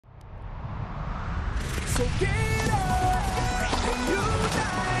So get up and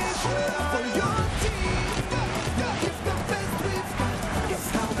unite for your team. It's the best we've got. It's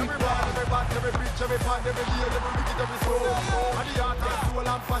how we ride. Every bat, every pitch, every pan, every deal, every wicket, every soul. And the art and soul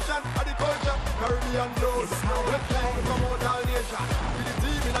and passion, and the culture, Caribbean blood. We're playing from out all nation. With the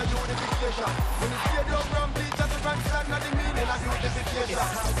team in a unification. When the stadium from beach at the grandstand, and the meaning of unification.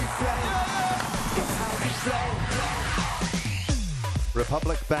 It's how we play. It's how we play.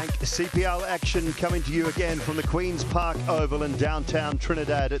 Republic Bank CPL action coming to you again from the Queen's Park Oval in downtown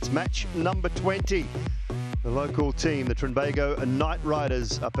Trinidad. It's match number 20. The local team, the Trinbago Knight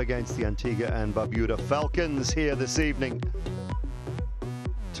Riders, up against the Antigua and Barbuda Falcons here this evening.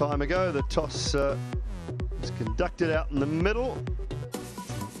 Time ago, the toss was conducted out in the middle.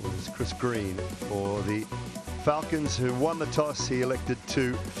 It was Chris Green for the Falcons, who won the toss. He elected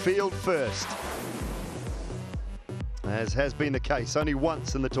to field first, as has been the case only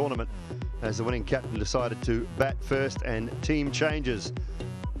once in the tournament, as the winning captain decided to bat first. And team changes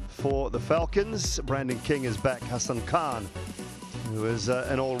for the Falcons. Brandon King is back. Hassan Khan, who is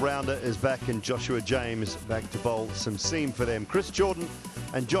an all-rounder, is back, and Joshua James back to bowl some seam for them. Chris Jordan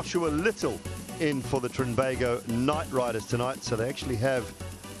and Joshua Little in for the Trinbago Knight Riders tonight, so they actually have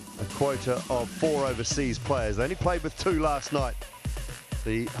a quota of 4 overseas players. They only played with 2 last night,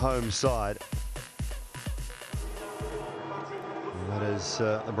 the home side. That is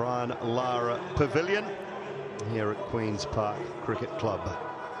the Brian Lara Pavilion here at Queen's Park Cricket Club.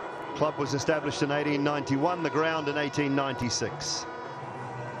 Club was established in 1891, the ground in 1896.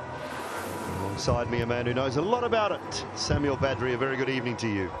 Alongside me, a man who knows a lot about it, Samuel Badri. A very good evening to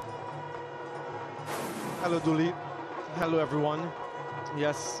you. Hello, Dooley. Hello, everyone.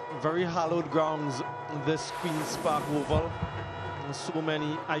 Yes, very hallowed grounds, this Queen's Park Oval. So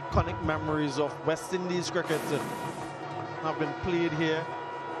many iconic memories of West Indies cricket have been played here.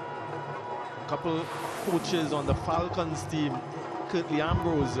 A couple coaches on the Falcons team, Curtly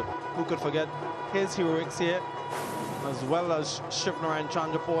Ambrose, who could forget his heroics here, as well as Shivnarayan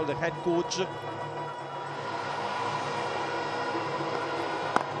Chandrapal, the head coach.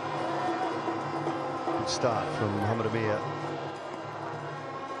 Good start from Muhammad Amir.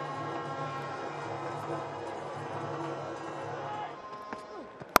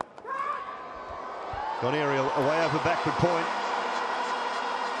 Gone aerial, away over backward point.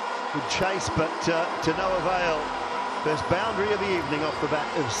 Good chase, but to no avail. First boundary of the evening off the bat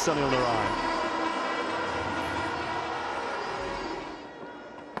of Sunil Narayan.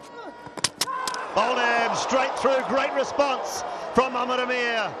 Oldham straight through, great response from Muhammad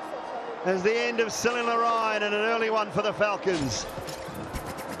Amir. As the end of Sunil Narayan, and an early one for the Falcons.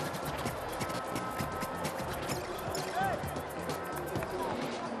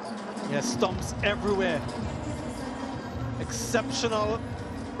 Yes, stumps everywhere. Exceptional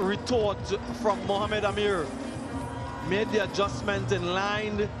retort from Mohamed Amir. Made the adjustment in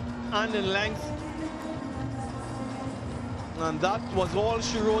line and in length. And that was all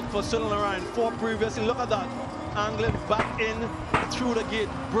she wrote for Sunil Narayan. 4 previously. Look at that. Angling back in through the gate.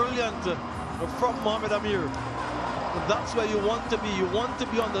 Brilliant from Mohamed Amir. And that's where you want to be. You want to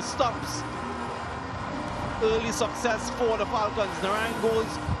be on the stumps. Early success for the Falcons. Narayan goes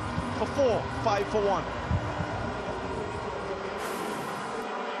for 4, 5 for 1.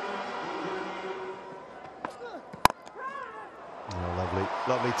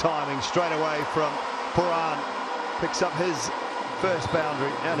 Lovely timing straight away from Puran. Picks up his first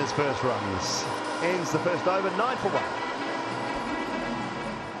boundary and his first runs. Ends the first over, 9 for 1.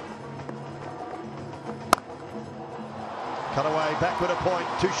 Cut away, backward a point,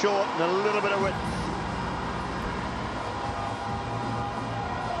 too short, and a little bit of width.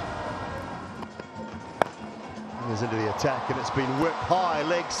 Goes into the attack, and it's been whipped high,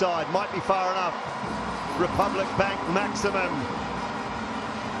 leg side, might be far enough. Republic Bank maximum.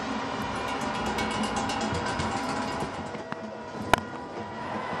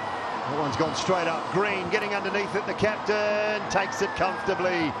 That one's gone straight up. Green getting underneath it. The captain takes it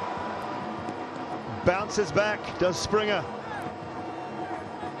comfortably. Bounces back, does Springer.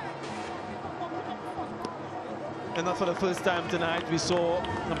 And not for the first time tonight, we saw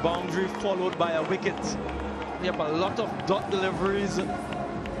a boundary followed by a wicket. Yep, a lot of dot deliveries.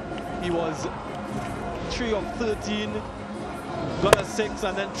 He was 3 of 13, got a 6,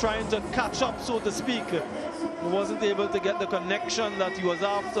 and then trying to catch up, so to speak. He wasn't able to get the connection that he was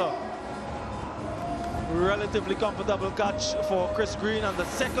after. Relatively comfortable catch for Chris Green, and the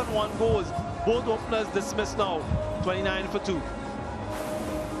second one goes. Both openers dismissed now, 29 for 2.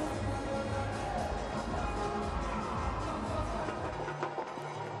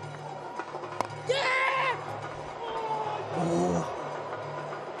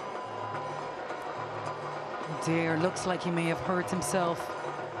 Dear, looks like he may have hurt himself.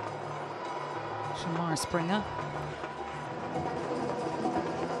 Shamar Springer.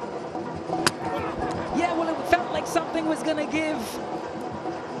 Yeah, well, it felt like something was going to give.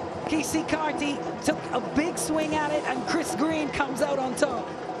 Casey Carty took a big swing at it, and Chris Green comes out on top.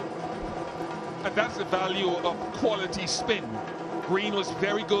 And that's the value of quality spin. Green was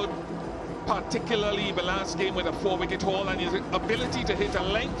very good, particularly the last game with a 4-wicket haul, and his ability to hit a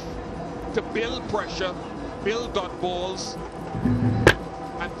length, to build pressure, build dot balls.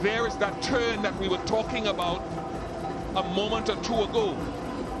 And there is that turn that we were talking about a moment or two ago.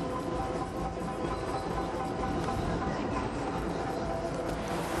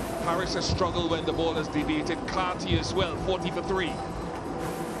 Harris has struggled when the ball has deviated. Carty as well, 40 for 3.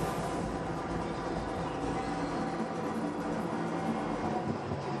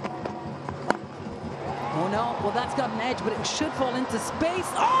 Oh no, well that's got an edge, but it should fall into space.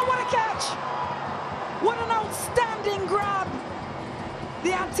 Oh, what a catch! What an outstanding grab!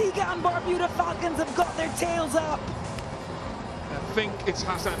 The Antigua and Barbuda Falcons have got their tails up. I think it's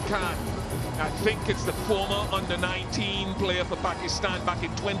Hassan Khan. I think it's the former under-19 player for Pakistan back in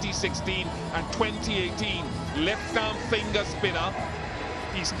 2016 and 2018. Left-arm finger spinner.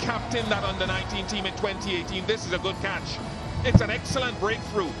 He's captained that under-19 team in 2018. This is a good catch. It's an excellent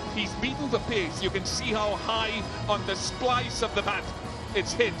breakthrough. He's beaten the pace. You can see how high on the splice of the bat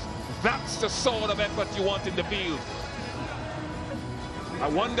it's hit. That's the sort of effort you want in the field. I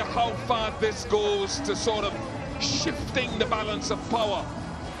wonder how far this goes to sort of shifting the balance of power.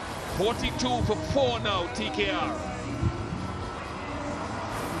 42 for 4 now, TKR.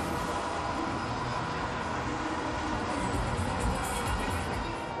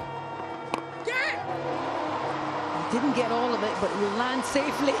 Didn't get all of it, but it will land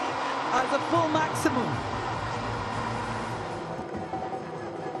safely as a full maximum.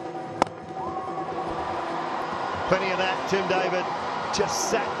 Plenty of that, Tim David.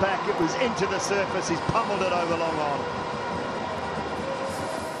 Just sat back, it was into the surface. He's pummeled it over long on.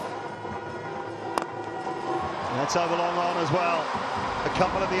 That's over long on as well. A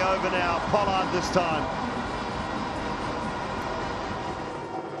couple in the over now. Pollard this time.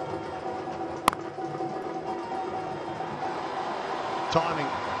 Timing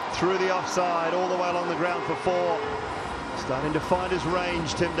through the offside, all the way along the ground for 4. Starting to find his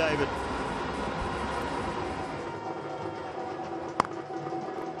range, Tim David.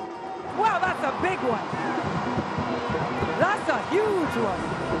 Wow, that's a big one. That's a huge one.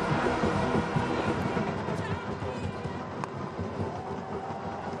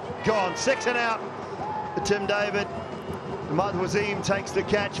 Gone, 6 and out for Tim David. Ahmad Wasim takes the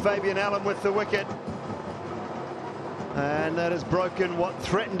catch. Fabian Allen with the wicket. And that has broken what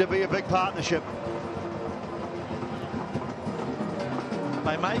threatened to be a big partnership.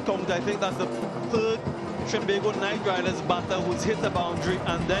 By my count, I think that's the third Trinbago Knight Riders batter who's hit the boundary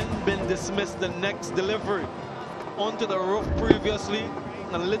and then been dismissed the next delivery. Onto the roof previously,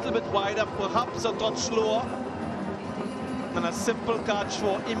 a little bit wider, perhaps a touch slower. And a simple catch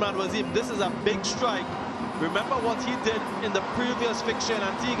for Ahmad Wasim. This is a big strike. Remember what he did in the previous fixture in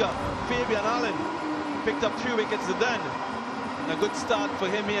Antigua. Fabian Allen picked up 3 wickets then. And a good start for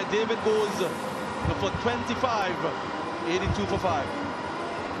him here. David goes for 25, 82 for 5.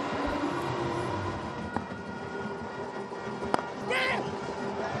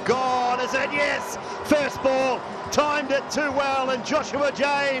 Gone, is it? Yes! First ball, timed it too well, and Joshua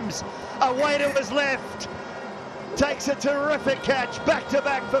James, away to his left, takes a terrific catch,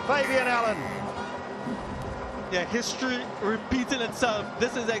 back-to-back for Fabian Allen. Yeah, history repeating itself.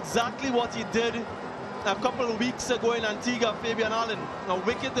 This is exactly what he did a couple of weeks ago in Antigua, Fabian Allen. A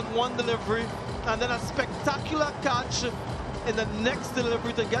wicket in one delivery, and then a spectacular catch in the next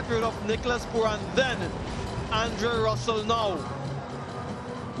delivery to get rid of Nicholas Poor, and then Andre Russell now.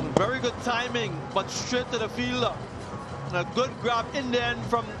 Very good timing, but straight to the fielder. A good grab in the end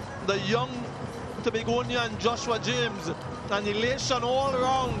from the young Tobagonian Joshua James. An elation all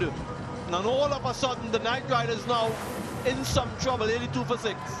around. And all of a sudden, the Knight Riders now in some trouble, 82 for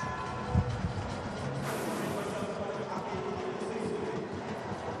 6.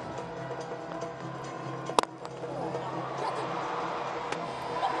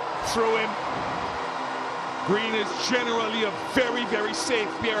 Through him. Green is generally a very, very safe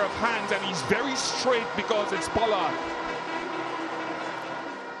pair of hands, and he's very straight because it's Pollard.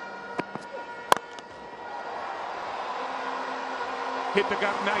 Hit the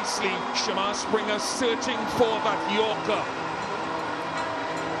gap nicely. Shamar Springer searching for that Yorker.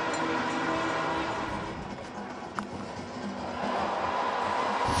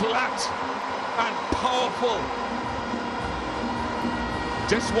 Flat and powerful.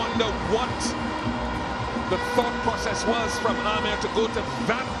 Just wonder what the thought process was from Amir to go to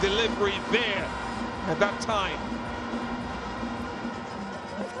that delivery there at that time.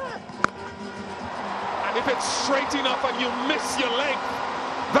 And if it's straight enough and you miss your length,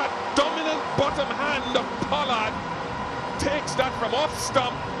 that dominant bottom hand of Pollard takes that from off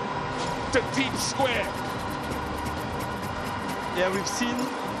stump to deep square. Yeah, we've seen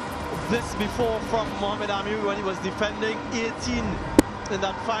this before from Mohamed Amir when he was defending 18 in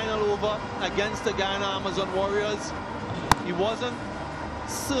that final over against the Guyana Amazon Warriors. He wasn't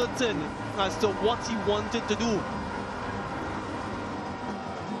certain as to what he wanted to do.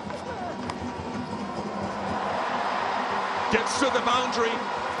 Gets to the boundary.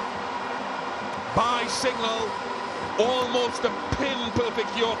 By signal. Almost a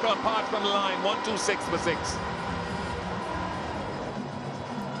pin-perfect Yorker apart from the line. 1-2-6 for 6.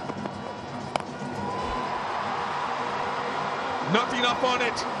 Not enough on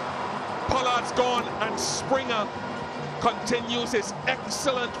it. Pollard's gone, and Springer continues his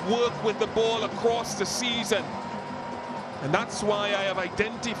excellent work with the ball across the season. And that's why I have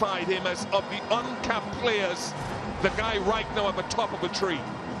identified him as, of the uncapped players, the guy right now at the top of the tree.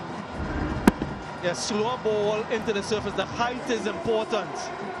 Yeah, slower ball into the surface. The height is important.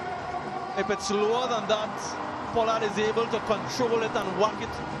 If it's lower than that, Pollard is able to control it and whack it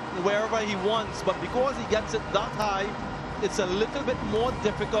wherever he wants. But because he gets it that high, it's a little bit more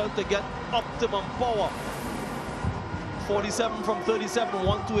difficult to get optimum power. 47 from 37,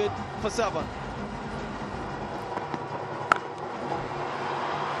 128 for 7.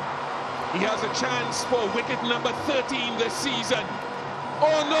 He has a chance for wicket number 13 this season.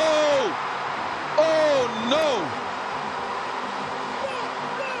 Oh no! Oh no!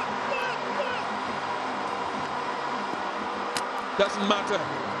 Doesn't matter.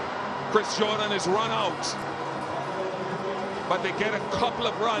 Chris Jordan is run out. But they get a couple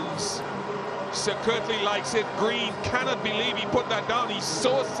of runs. Sir Kirtley likes it. Green cannot believe he put that down. He's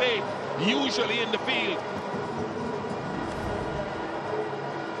so safe, usually in the field.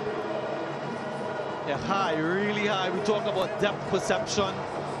 Yeah, high, really high. We talk about depth perception.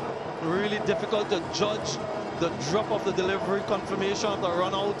 Really difficult to judge the drop of the delivery, confirmation of the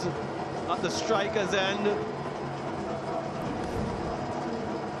run out at the striker's end.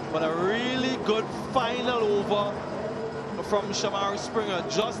 But a really good final over from Shamari Springer,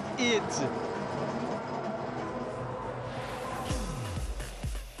 just 8.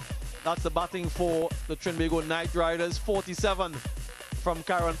 That's the batting for the Trinbago Knight Riders. 47 from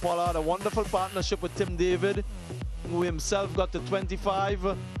Karen Pollard. A wonderful partnership with Tim David, who himself got to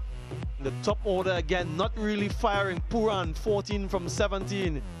 25. The top order again, not really firing. Puran, 14 from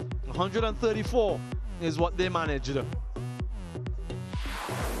 17. 134 is what they managed.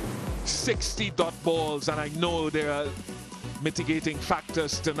 60 dot balls, and I know there are mitigating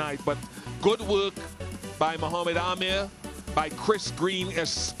factors tonight, but good work by Mohamed Amir, by Chris Green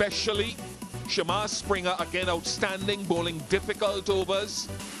especially. Shamar Springer again outstanding, bowling difficult overs.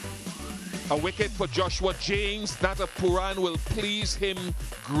 A wicket for Joshua James. That of Puran will please him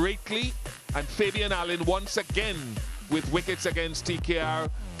greatly. And Fabian Allen once again with wickets against TKR,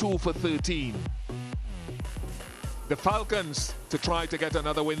 2 for 13. The Falcons, to try to get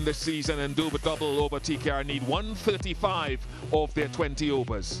another win this season and do the double over TKR, need 135 of their 20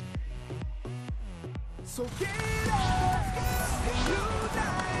 overs. So get up,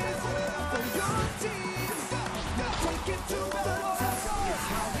 unite for your team. Now take it to the top. It's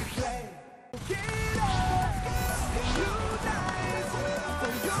how we play. Get up, unite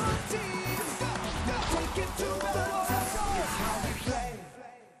for your team. Now take it to the top. It's how we play.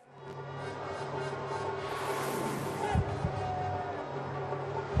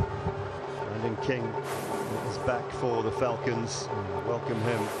 Brandon King is back for the Falcons. Welcome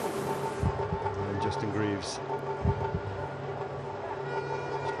him. And Justin Greaves.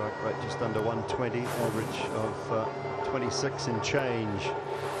 Strike rate just under 120, average of 26 and change.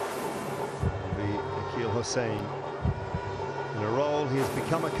 Will be Akil Hussain in a role he has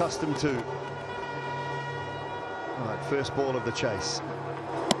become accustomed to. All right, first ball of the chase.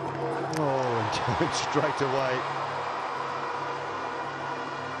 Oh, and straight away.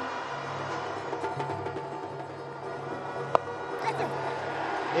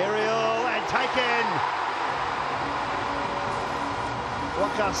 Aerial and taken.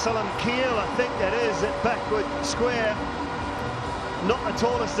 Waqar Salam Keel, I think that is, at backward square. Not the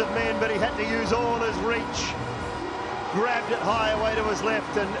tallest of men, but he had to use all his reach. Grabbed it high away to his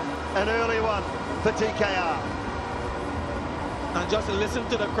left, and an early one for TKR. And just listen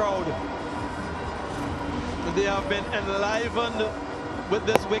to the crowd. They have been enlivened with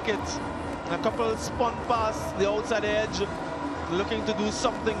this wicket. A couple spun past the outside edge, looking to do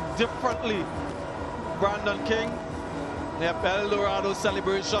something differently Brandon King. The El Dorado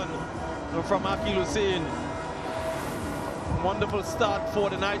celebration from Akil Hussein. Wonderful start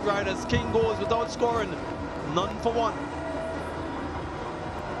for the Night Riders. King goes without scoring. None for one.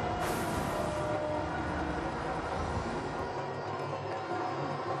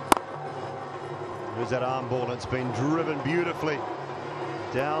 There's that arm ball. It's been driven beautifully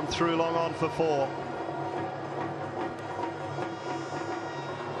down through long on for 4.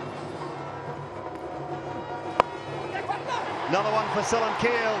 Another one for Silan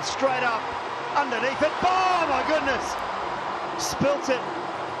Keel, straight up, underneath it. Oh my goodness! Spilt it.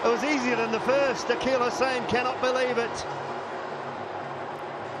 It was easier than the first. Akil Hussein cannot believe it.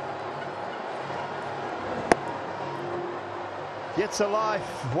 Gets a life,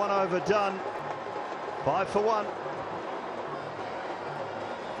 one overdone. 5 for 1.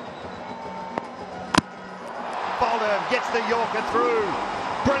 Boulder gets the Yorker through.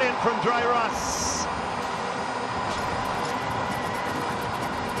 Brilliant from Dre Russ.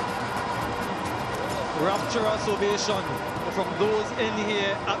 Rapturous ovation from those in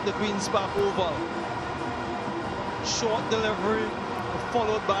here at the Queen's Park Oval. Short delivery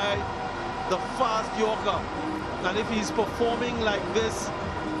followed by the fast Yorker. And if he's performing like this,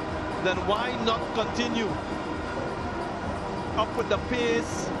 then why not continue? Up with the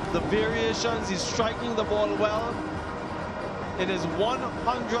pace, the variations, he's striking the ball well. In his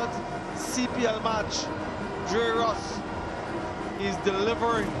 100th CPL match, Dre Russ is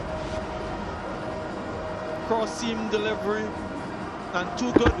delivering. Cross-seam delivery, and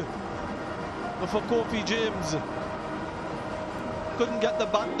too good for Kofi James. Couldn't get the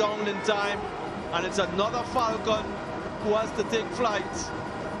bat down in time, and it's another Falcon who has to take flight.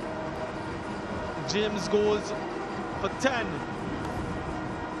 James goes for 10,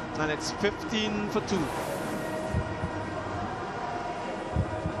 and it's 15 for 2.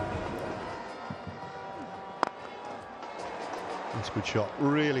 That's a good shot,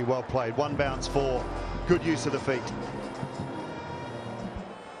 really well played. 1 bounce 4, good use of the feet.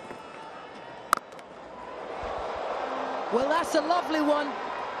 Well, that's a lovely one.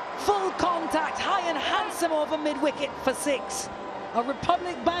 Full contact, high and handsome over mid-wicket for 6. A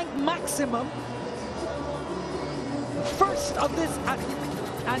Republic Bank maximum. First of this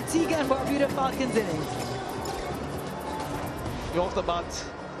Antigua and Barbuda Falcons innings. Off the bat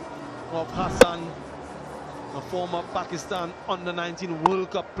of Hassan, a former Pakistan under-19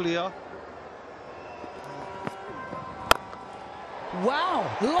 World Cup player. Wow,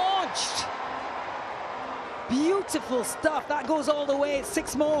 launched. Beautiful stuff. That goes all the way.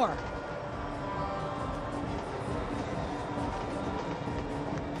 6 more.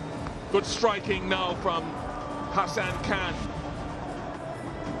 Good striking now from Hassan Khan.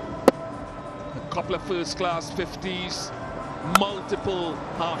 A couple of first-class 50s, multiple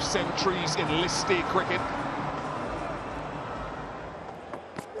half-centuries in list day cricket.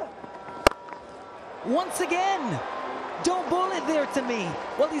 Once again, don't bowl it there to me.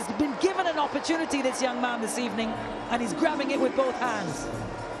 Well, he's been given an opportunity, this young man, this evening, and he's grabbing it with both hands.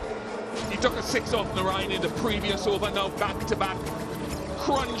 He took a 6 off Narayan in the previous over, now back-to-back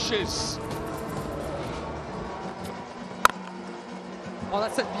crunches. Oh,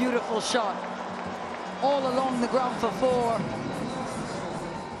 that's a beautiful shot. All along the ground for 4.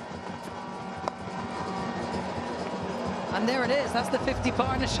 And there it is. That's the 50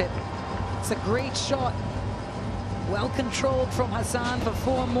 partnership. It's a great shot. Well controlled from Hassan for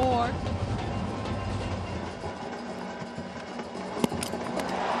 4 more.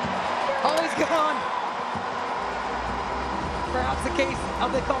 Oh, he's gone. Perhaps a case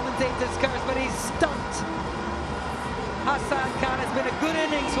of the commentator's curse, but he's stumped. Hassan Khan, has been a good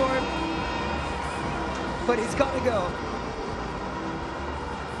innings for him, but he's got to go.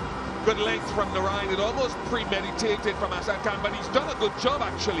 Good length from Narayan. It almost premeditated from Hassan Khan, but he's done a good job,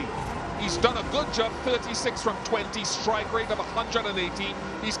 actually. He's done a good job. 36 from 20, strike rate of 118.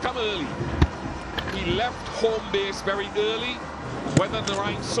 He's come early. He left home base very early. Whether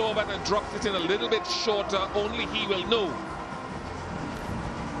Narayan saw that and dropped it in a little bit shorter, only he will know.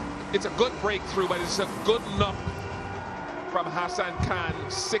 It's a good breakthrough, but it's a good knock from Hassan Khan.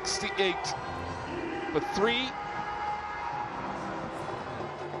 68 for 3.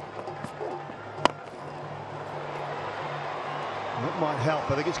 That might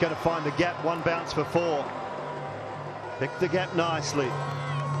help. I think it's going to find the gap. 1 bounce for 4. Pick the gap nicely.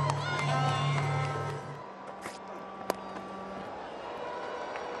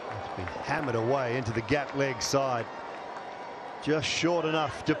 It's been hammered away into the gap leg side. Just short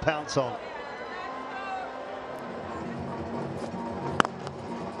enough to pounce on.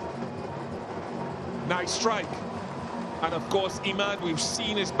 Nice strike. And of course, Imad, we've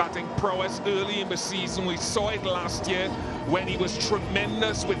seen his batting prowess early in the season. We saw it last year when he was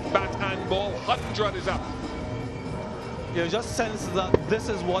tremendous with bat and ball. 100 is up. You just sense that this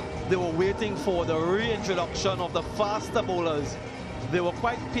is what they were waiting for, the reintroduction of the faster bowlers. They were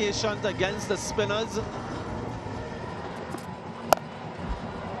quite patient against the spinners.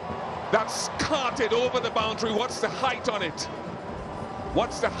 That's carted over the boundary. What's the height on it?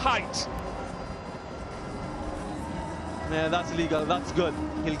 What's the height? Yeah, that's legal. That's good.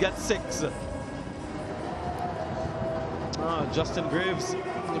 He'll get 6. Justin Graves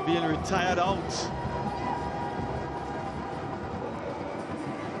being retired out.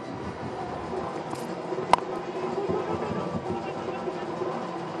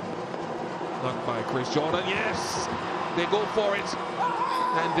 Knocked by Chris Jordan. Yes, they go for it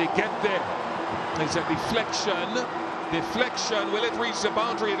and they get there. It's a deflection. Deflection. Will it reach the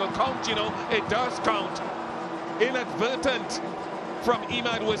boundary? It'll count, you know. It does count. Inadvertent from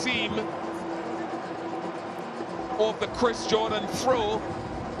Imad Wasim of the Chris Jordan throw,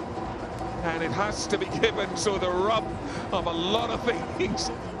 and it has to be given. So the rub of a lot of things.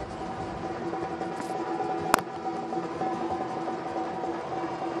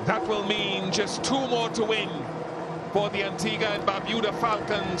 That will mean just 2 more to win for the Antigua and Barbuda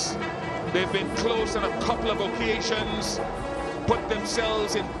Falcons. They've been close on a couple of occasions, put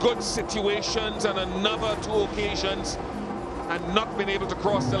themselves in good situations on another 2 occasions, and not been able to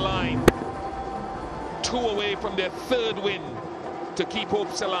cross the line. 2 away from their 3rd win to keep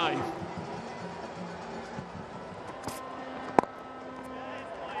hopes alive.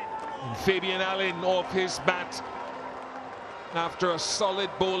 And Fabian Allen off his bat after a solid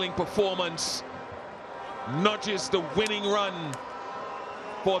bowling performance nudges the winning run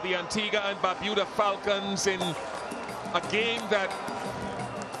for the Antigua and Barbuda Falcons in a game that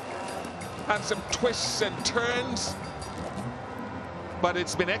had some twists and turns, but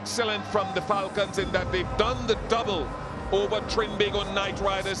it's been excellent from the Falcons in that they've done the double over Trinbago Knight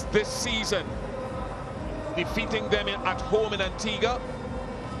Riders this season, defeating them at home in Antigua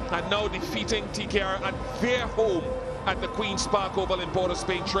and now defeating TKR at their home at the Queen's Park Oval in Port of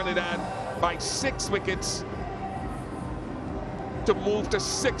Spain, Trinidad, by 6 wickets to move to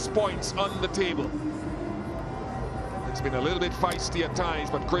 6 points on the table. It's been a little bit feisty at times,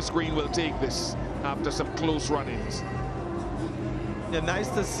 but Chris Green will take this after some close run-ins. Yeah, nice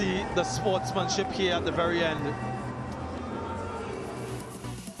to see the sportsmanship here at the very end.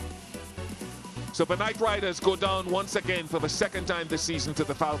 So the Knight Riders go down once again for the 2nd time this season to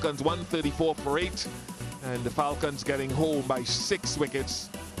the Falcons, 134 for 8. And the Falcons getting home by 6 wickets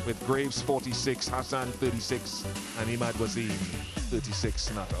with Graves 46, Hassan 36, and Imad Wasim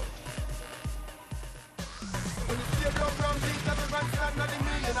 36 not out. When you see a drum, drum beat, everyone stand on the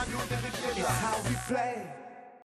million and do the It's how we play.